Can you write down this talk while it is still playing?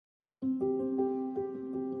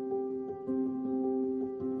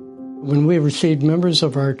When we receive members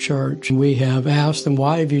of our church, we have asked them,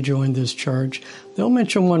 why have you joined this church? They'll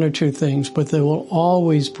mention one or two things, but they will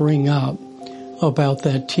always bring up about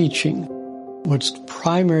that teaching. What's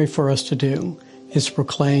primary for us to do is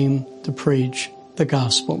proclaim, to preach the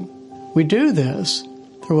gospel. We do this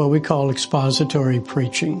through what we call expository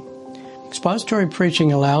preaching. Expository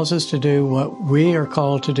preaching allows us to do what we are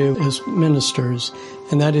called to do as ministers,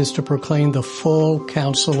 and that is to proclaim the full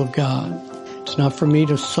counsel of God. It's not for me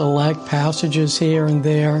to select passages here and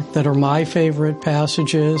there that are my favorite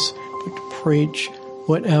passages, but to preach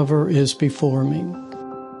whatever is before me.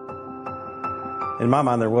 In my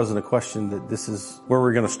mind, there wasn't a question that this is where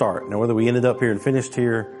we're going to start. Now, whether we ended up here and finished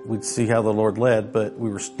here, we'd see how the Lord led, but we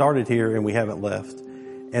were started here and we haven't left.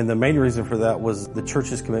 And the main reason for that was the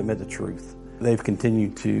church's commitment to truth. They've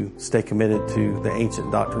continued to stay committed to the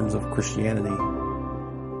ancient doctrines of Christianity.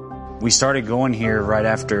 We started going here right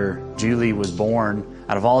after Julie was born.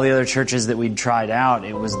 Out of all the other churches that we'd tried out,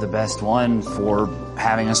 it was the best one for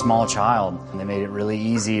having a small child. And they made it really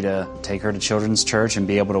easy to take her to children's church and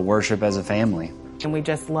be able to worship as a family. And we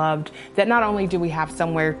just loved that not only do we have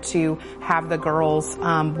somewhere to have the girls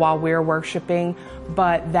while we're worshiping,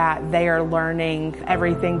 but that they are learning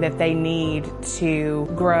everything that they need to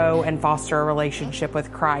grow and foster a relationship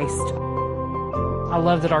with Christ. I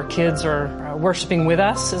love that our kids are worshiping with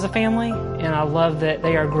us as a family, and I love that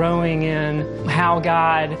they are growing in how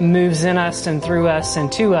God moves in us and through us and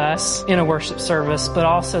to us in a worship service, but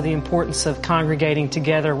also the importance of congregating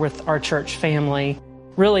together with our church family.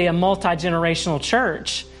 Really a multi-generational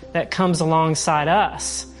church that comes alongside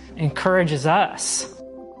us, encourages us.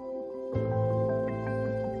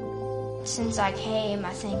 Since I came,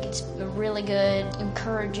 I think it's a really good,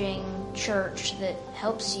 encouraging church that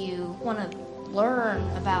helps you want to learn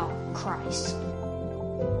about Christ.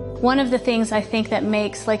 One of the things I think that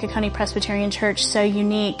makes Lake Oconee Presbyterian Church so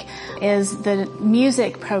unique is the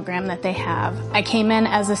music program that they have. I came in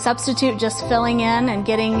as a substitute, just filling in and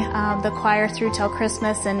getting the choir through till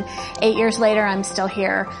Christmas, and 8 years later I'm still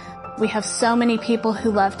here. We have so many people who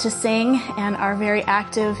love to sing and are very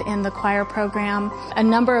active in the choir program. A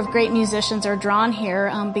number of great musicians are drawn here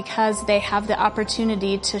because they have the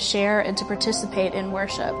opportunity to share and to participate in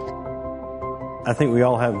worship. I think we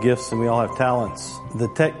all have gifts and we all have talents. The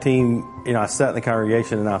tech team, I sat in the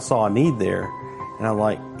congregation and I saw a need there. And I'm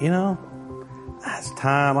like, it's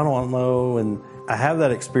time, I don't know. And I have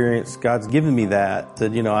that experience. God's given me that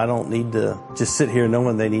I don't need to just sit here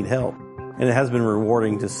knowing they need help. And it has been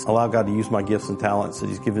rewarding to allow God to use my gifts and talents that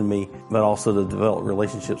He's given me, but also to develop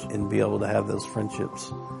relationships and be able to have those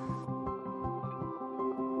friendships.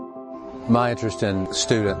 My interest in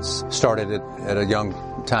students started at a young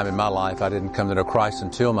time in my life. I didn't come to know Christ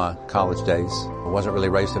until my college days. I wasn't really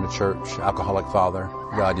raised in a church, alcoholic father.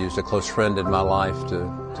 God used a close friend in my life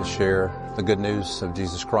to share the good news of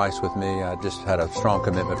Jesus Christ with me. I just had a strong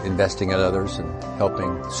commitment investing in others and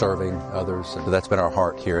helping, serving others. So that's been our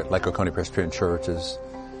heart here at Lake Oconee Presbyterian Church, is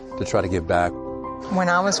to try to give back. When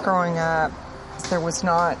I was growing up, there was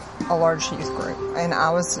not a large youth group, and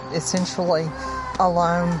I was essentially a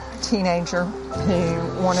lone teenager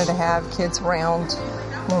who wanted to have kids around.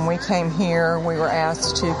 When we came here, we were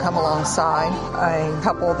asked to come alongside a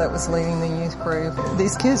couple that was leading the youth group.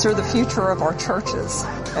 These kids are the future of our churches.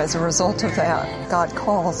 As a result of that, God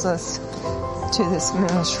calls us to this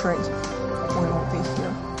ministry. We will be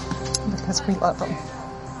here because we love them.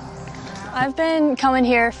 I've been coming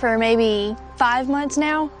here for maybe 5 months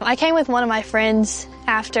now. I came with one of my friends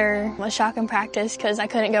after a shotgun practice because I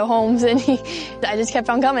couldn't go home, and I just kept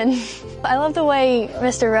on coming. I love the way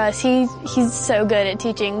Mr. Russ, he's so good at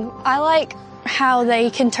teaching. I like how they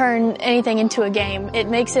can turn anything into a game. It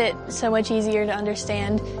makes it so much easier to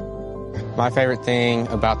understand. My favorite thing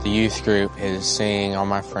about the youth group is seeing all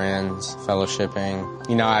my friends,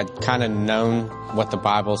 fellowshipping. I'd kind of known what the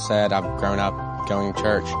Bible said. I've grown up going to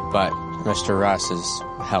church, but Mr. Russ has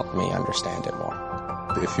helped me understand it more.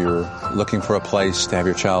 If you're looking for a place to have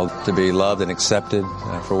your child to be loved and accepted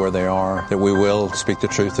for where they are, that we will speak the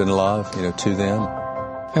truth in love, to them.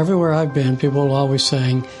 Everywhere I've been, people are always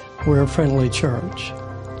saying, we're a friendly church.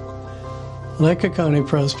 Lake Oconee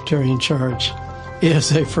Presbyterian Church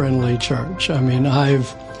is a friendly church.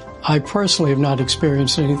 I personally have not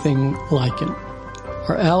experienced anything like it.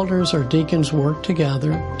 Our elders, our deacons work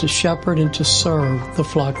together to shepherd and to serve the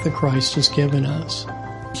flock that Christ has given us.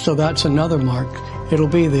 So that's another mark. It'll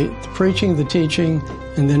be the preaching, the teaching,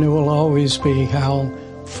 and then it will always be how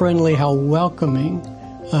friendly, how welcoming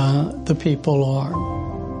the people are.